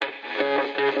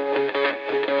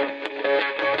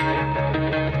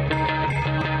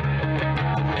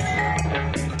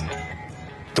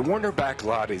Warner back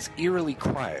lot is eerily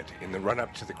quiet in the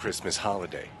run-up to the Christmas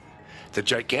holiday. The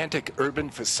gigantic urban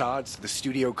facades the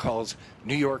studio calls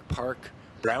New York Park,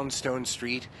 Brownstone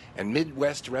Street, and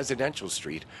Midwest Residential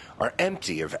Street are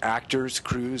empty of actors,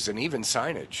 crews, and even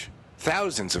signage.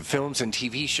 Thousands of films and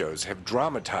TV shows have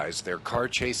dramatized their car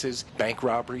chases, bank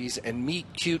robberies, and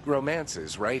meet-cute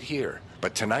romances right here.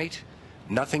 But tonight,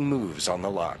 nothing moves on the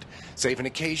lot, save an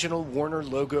occasional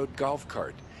Warner-logoed golf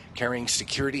cart carrying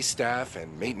security staff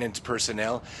and maintenance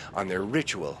personnel on their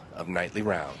ritual of nightly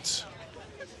rounds.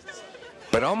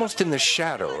 But almost in the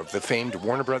shadow of the famed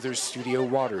Warner Brothers studio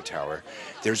water tower,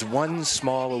 there's one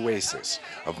small oasis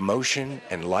of motion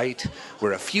and light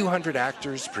where a few hundred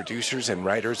actors, producers, and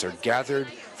writers are gathered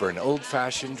for an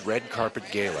old-fashioned red carpet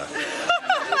gala.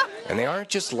 And they aren't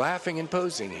just laughing and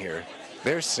posing here,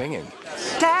 they're singing.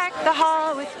 Deck the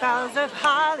hall with boughs of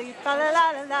holly, fa la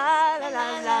la la la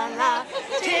la la la.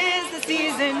 'Tis the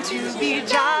season to be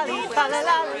jolly, fa la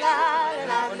la la la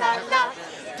la la la.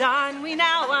 Don we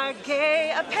now our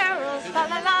gay apparel, la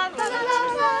la la la la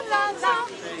la la la.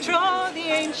 Troll the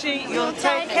ancient you'll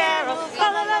take care of, la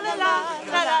la la la la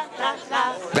la la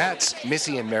la. That's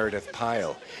Missy and Meredith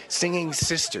Pyle, singing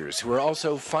sisters who are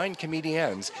also fine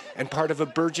comedians and part of a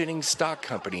burgeoning stock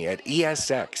company at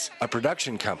ESX, a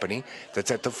production company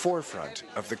that's at the forefront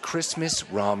of the Christmas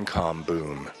rom-com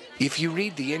boom. If you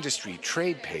read the industry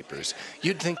trade papers,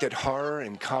 you'd think that horror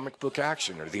and comic book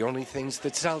action are the only things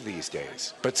that sell these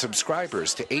days. But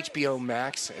subscribers to HBO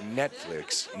Max and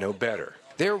Netflix know better.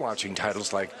 They're watching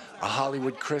titles like A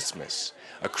Hollywood Christmas,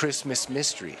 A Christmas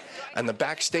Mystery, and the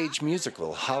backstage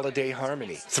musical Holiday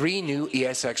Harmony, 3 new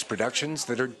ESX productions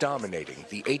that are dominating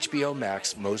the HBO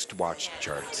Max most watched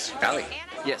charts. Allie.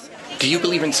 Yes. Do you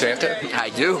believe in Santa? I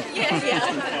do.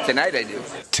 Yeah. Tonight I do.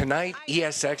 Tonight,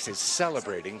 ESX is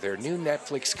celebrating their new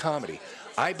Netflix comedy,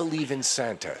 I Believe in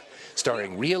Santa,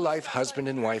 starring real-life husband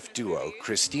and wife duo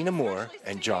Christina Moore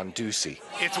and John Ducey.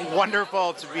 It's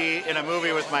wonderful to be in a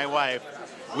movie with my wife.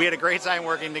 We had a great time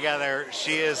working together.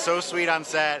 She is so sweet on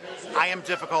set. I am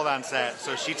difficult on set,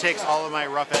 so she takes all of my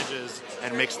rough edges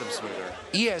and makes them smoother.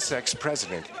 ESX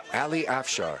president Ali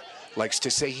Afshar likes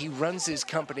to say he runs his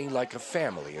company like a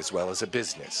family as well as a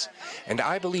business. And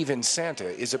I Believe in Santa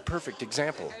is a perfect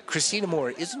example. Christina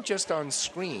Moore isn't just on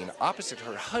screen opposite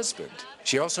her husband.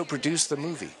 She also produced the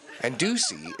movie. And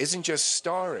Ducey isn't just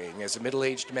starring as a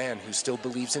middle-aged man who still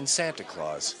believes in Santa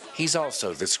Claus. He's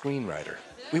also the screenwriter.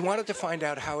 We wanted to find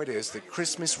out how it is that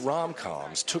Christmas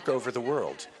rom-coms took over the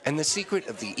world and the secret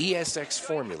of the ESX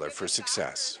formula for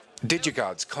success.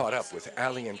 DigiGods caught up with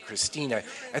Ali and Christina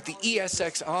at the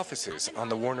ESX offices on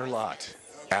the Warner lot.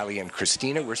 Ali and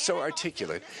Christina were so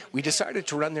articulate, we decided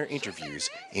to run their interviews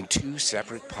in 2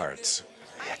 separate parts.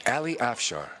 Ali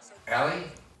Afshar. Ali,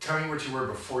 tell me what you were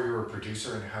before you were a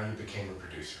producer and how you became a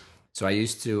producer. So I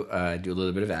used to do a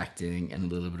little bit of acting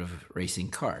and a little bit of racing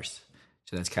cars.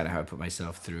 So that's kind of how I put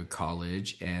myself through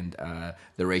college, and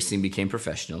the racing became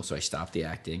professional. So I stopped the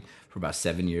acting for about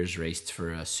 7 years, raced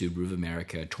for Subaru of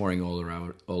America, touring all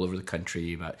over the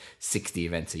country, about 60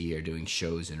 events a year, doing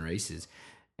shows and races.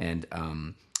 And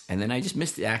then I just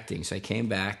missed the acting. So I came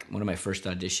back. One of my first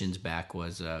auditions back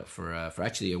was for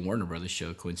actually a Warner Brothers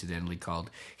show, coincidentally, called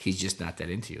He's Just Not That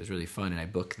Into You. It was really fun, and I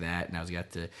booked that, and I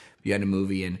got to be on a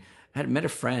movie, and I had met a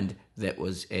friend that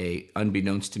was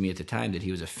unbeknownst to me at the time, that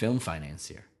he was a film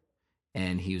financier.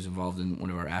 And he was involved in one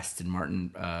of our Aston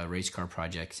Martin race car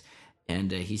projects. And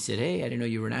he said, hey, I didn't know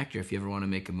you were an actor. If you ever want to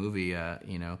make a movie, let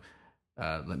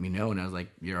me know. And I was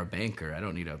like, you're a banker. I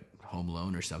don't need a home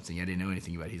loan or something. I didn't know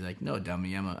anything about it. He's like, no,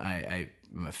 dummy, I'm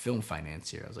a film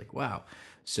financier. I was like, wow.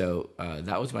 So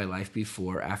that was my life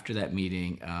before. After that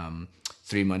meeting,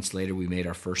 3 months later, we made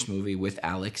our first movie with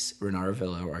Alex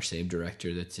Renaravillo, our same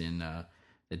director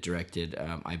that directed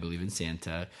I Believe in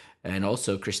Santa. And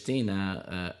also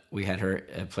Christina, we had her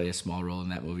play a small role in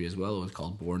that movie as well. It was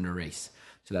called Born to Race.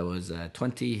 So that was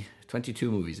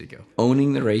 22 movies ago.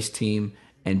 Owning the race team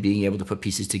and being able to put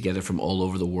pieces together from all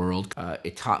over the world,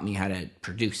 it taught me how to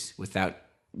produce without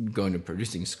going to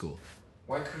producing school.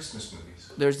 Why Christmas movies?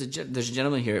 There's a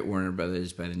gentleman here at Warner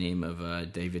Brothers by the name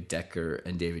of David Decker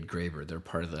and David Graeber. They're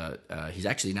part of the. He's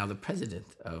actually now the president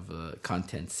of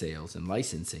content sales and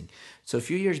licensing. So a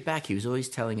few years back, he was always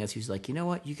telling us, he was like, you know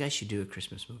what, you guys should do a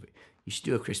Christmas movie. You should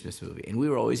do a Christmas movie. And we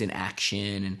were always in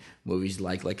action and movies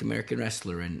like American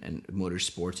Wrestler and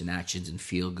motorsports and actions and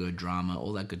feel good drama,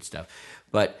 all that good stuff.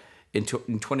 But in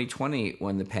 2020,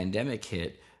 when the pandemic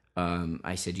hit,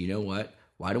 I said, you know what?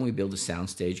 why don't we build a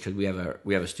soundstage? Because we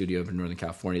have a studio up in Northern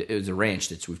California. It was a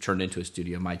ranch we've turned into a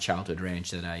studio, my childhood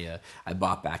ranch that I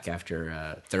bought back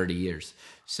after 30 years.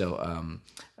 So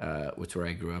it's where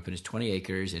I grew up, and it's 20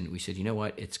 acres. And we said, you know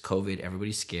what? It's COVID.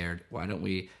 Everybody's scared. Why don't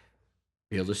we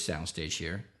build a soundstage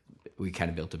here? We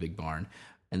kind of built a big barn.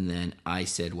 And then I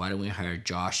said, why don't we hire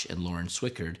Josh and Lauren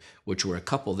Swickard, which were a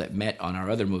couple that met on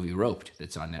our other movie, Roped,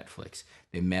 that's on Netflix.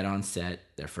 They met on set.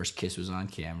 Their first kiss was on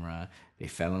camera. They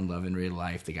fell in love in real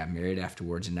life. They got married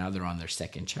afterwards, and now they're on their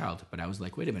second child. But I was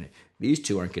like, wait a minute. These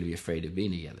two aren't going to be afraid of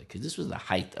being together, because this was the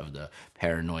height of the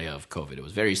paranoia of COVID. It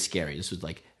was very scary. This was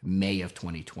like May of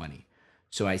 2020.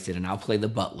 So I said, and I'll play the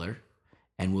butler,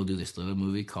 and we'll do this little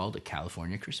movie called A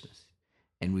California Christmas.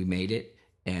 And we made it.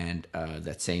 And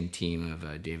that same team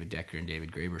of David Decker and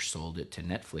David Graeber sold it to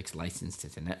Netflix, licensed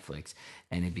it to Netflix,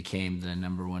 and it became the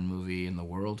 #1 movie in the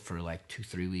world for like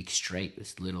 2-3 weeks straight,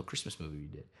 this little Christmas movie we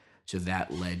did. So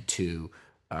that led to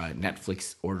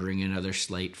Netflix ordering another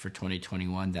slate for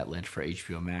 2021. That led for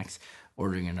HBO Max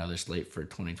ordering another slate for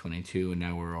 2022, and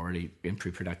now we're already in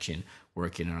pre-production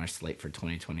working on our slate for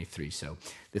 2023. So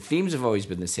the themes have always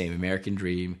been the same: American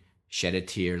Dream, shed a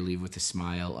tear, leave with a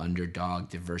smile, underdog,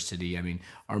 diversity. I mean,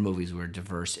 our movies were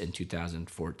diverse in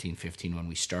 2014, 15 when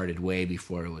we started, way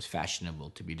before it was fashionable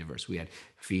to be diverse. We had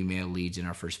female leads in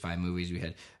our first 5 movies. We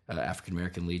had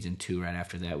African-American leads in 2 right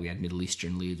after that. We had Middle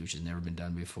Eastern leads, which has never been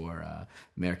done before.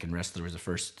 American Wrestler was the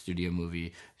first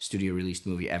studio-released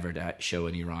movie ever to show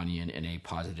an Iranian in a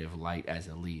positive light as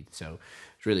a lead. So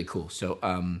it's really cool. So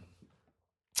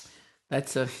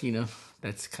that's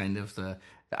kind of the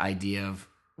idea of,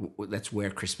 that's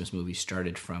where Christmas movies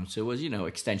started from. So it was,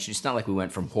 extension. It's not like we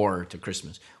went from horror to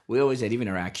Christmas. We always had, even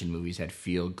our action movies had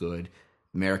feel-good,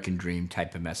 American Dream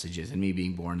type of messages. And me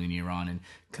being born in Iran and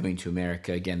coming to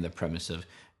America, again, the premise of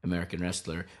American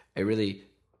Wrestler, I really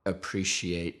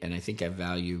appreciate, and I think I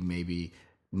value maybe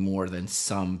more than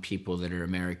some people that are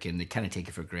American. They kind of take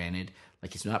it for granted.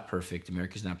 Like, it's not perfect.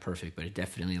 America's not perfect, but it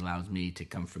definitely allows me to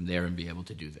come from there and be able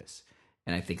to do this.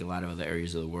 And I think a lot of other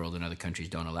areas of the world and other countries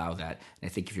don't allow that. And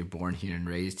I think if you're born here and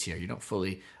raised here, you don't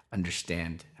fully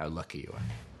understand how lucky you are.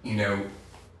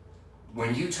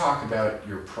 When you talk about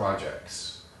your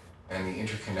projects and the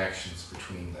interconnections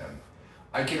between them,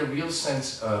 I get a real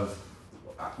sense of,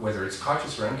 whether it's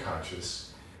conscious or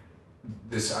unconscious,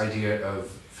 this idea of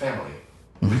family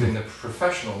within the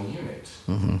professional unit.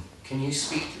 Mm-hmm. Can you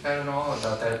speak to that at all,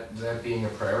 about that being a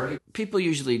priority? People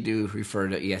usually do refer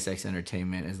to ESX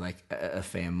Entertainment as like a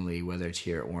family, whether it's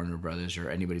here at Warner Brothers or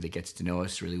anybody that gets to know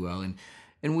us really well.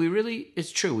 And we really,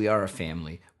 it's true, we are a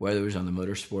family. Whether it was on the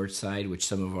motorsports side, which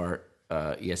some of our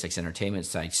ESX Entertainment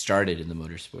side started in the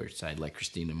motorsports side, like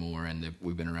Christina Moore, and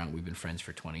we've been friends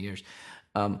for 20 years.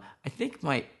 I think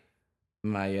my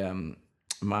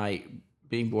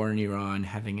being born in Iran,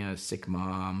 having a sick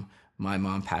mom, my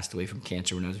mom passed away from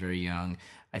cancer when I was very young.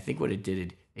 I think what it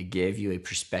did, it gave you a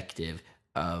perspective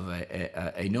of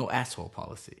a no asshole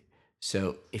policy.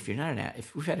 So if you're not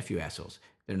if we've had a few assholes,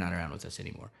 they're not around with us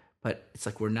anymore. But it's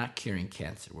like, we're not curing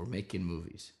cancer. We're making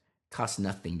movies. It costs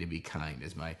nothing to be kind,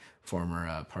 as my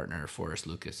former partner Forrest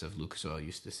Lucas of Lucas Oil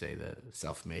used to say, the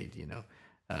self-made,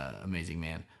 amazing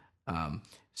man.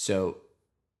 So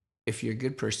if you're a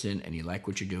good person and you like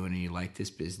what you're doing and you like this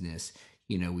business,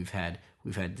 we've had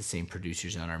the same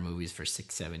producers on our movies for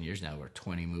 6-7 years now. We're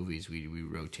 20 movies. We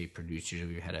rotate producers.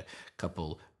 We've had a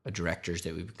couple of directors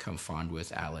that we've become fond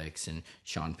with, Alex and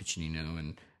Sean Piccinino,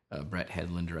 and Brett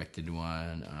Hedlund directed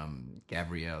one.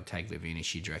 Gabrielle Tagliavini,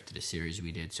 she directed a series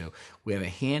we did. So we have a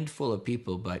handful of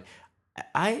people, but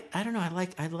I don't know.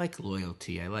 I like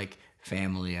loyalty. I like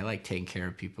family. I like taking care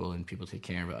of people and people take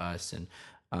care of us. And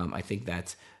I think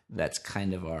that's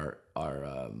kind of our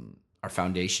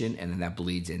foundation, and then that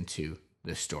bleeds into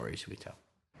the stories we tell.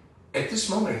 At this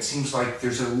moment, it seems like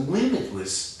there's a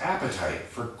limitless appetite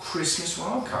for Christmas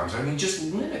rom-coms. I mean, just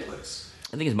limitless.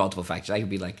 I think it's multiple factors. I could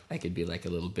be like a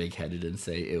little big-headed and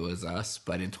say it was us,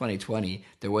 but in 2020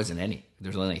 there wasn't any. There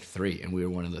was only like 3, and we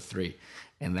were one of the 3.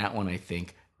 And that one, I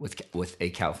think, with A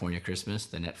California Christmas,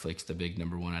 the big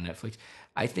 #1 on Netflix,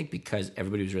 I think because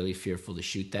everybody was really fearful to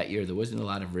shoot that year, there wasn't a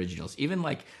lot of originals. Even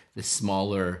like the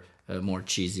smaller, more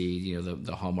cheesy,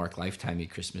 the Hallmark Lifetime-y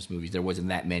Christmas movies, there wasn't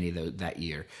that many that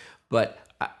year. But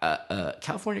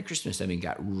California Christmas,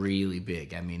 got really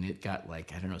big. It got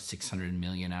 600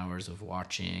 million hours of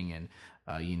watching, and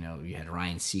you had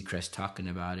Ryan Seacrest talking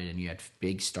about it, and you had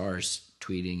big stars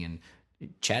tweeting and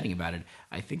chatting about it.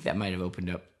 I think that might have opened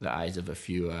up the eyes of a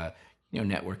few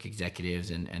network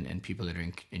executives and people that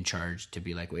are in charge to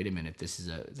be like, wait a minute, this is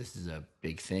a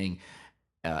big thing,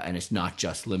 and it's not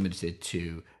just limited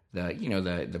to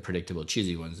the predictable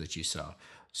cheesy ones that you saw.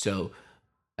 So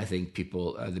I think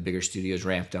people, the bigger studios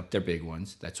ramped up their big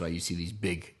ones. That's why you see these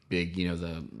big,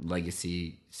 the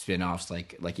legacy spin-offs,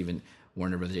 like even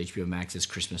Warner Brothers HBO Max's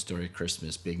Christmas Story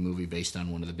Christmas, big movie based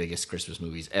on one of the biggest Christmas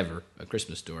movies ever, A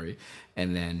Christmas Story.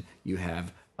 And then you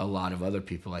have a lot of other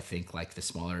people, I think, like the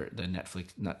Netflix,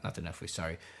 not the Netflix,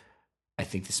 sorry. I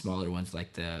think the smaller ones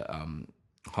like the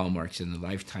Hallmarks and the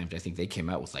Lifetimes, I think they came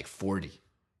out with like 40.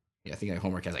 Yeah, I think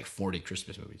Hallmark has like 40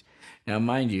 Christmas movies. Now,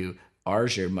 mind you,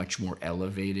 ours are much more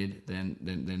elevated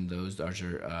than those. Ours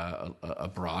are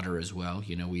broader as well.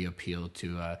 We appeal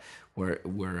to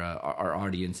where our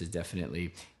audience is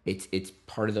definitely it's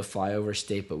part of the flyover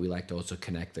state, but we like to also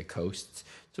connect the coasts.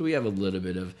 So we have a little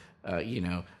bit of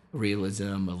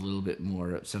realism, a little bit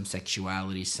more some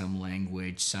sexuality, some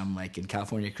language, some, like in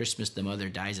California Christmas, the mother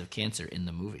dies of cancer in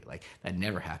the movie. Like that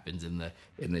never happens in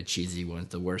the cheesy ones.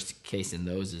 The worst case in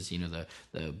those is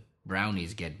the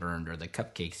brownies get burned or the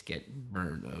cupcakes get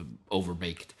burned,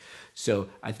 overbaked. So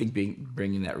I think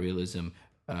bringing that realism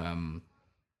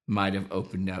might have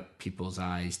opened up people's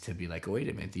eyes to be like, oh, wait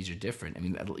a minute, these are different. I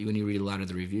mean, when you read a lot of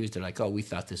the reviews, they're like, oh, we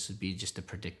thought this would be just a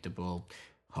predictable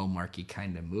Hallmarky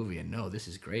kind of movie, and no, this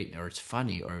is great, or it's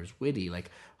funny, or it's witty. Like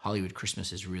Hollywood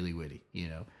Christmas is really witty,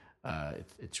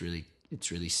 it's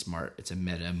really smart. It's a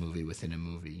meta movie within a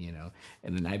movie,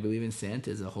 And then I Believe in Santa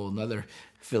is a whole nother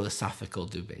philosophical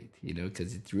debate,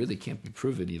 because it really can't be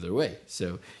proven either way.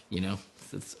 So,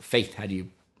 it's faith. How do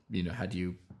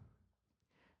you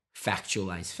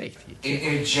factualize faith?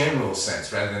 In a general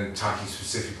sense, rather than talking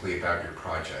specifically about your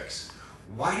projects,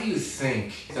 why do you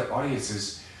think the audience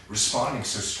is responding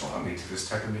so strongly to this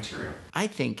type of material? I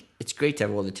think it's great to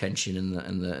have all the tension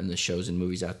in the shows and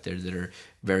movies out there that are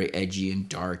very edgy and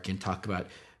dark and talk about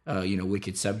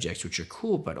wicked subjects, which are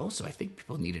cool, but also I think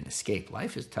people need an escape.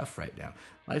 Life is tough right now.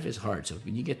 Life is hard. So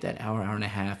when you get that hour and a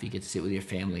half, you get to sit with your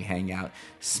family, hang out,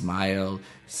 smile,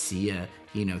 see a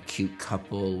cute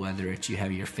couple, whether it's you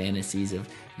have your fantasies of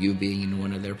you being in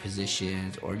one of their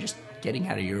positions or just getting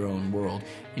out of your own world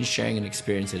and sharing an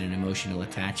experience and an emotional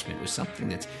attachment with something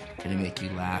that's going to make you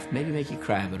laugh, maybe make you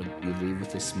cry, but you'll leave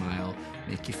with a smile,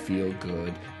 make you feel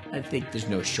good. I think there's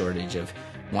no shortage of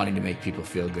wanting to make people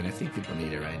feel good. I think people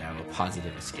need it right now, a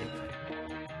positive escape.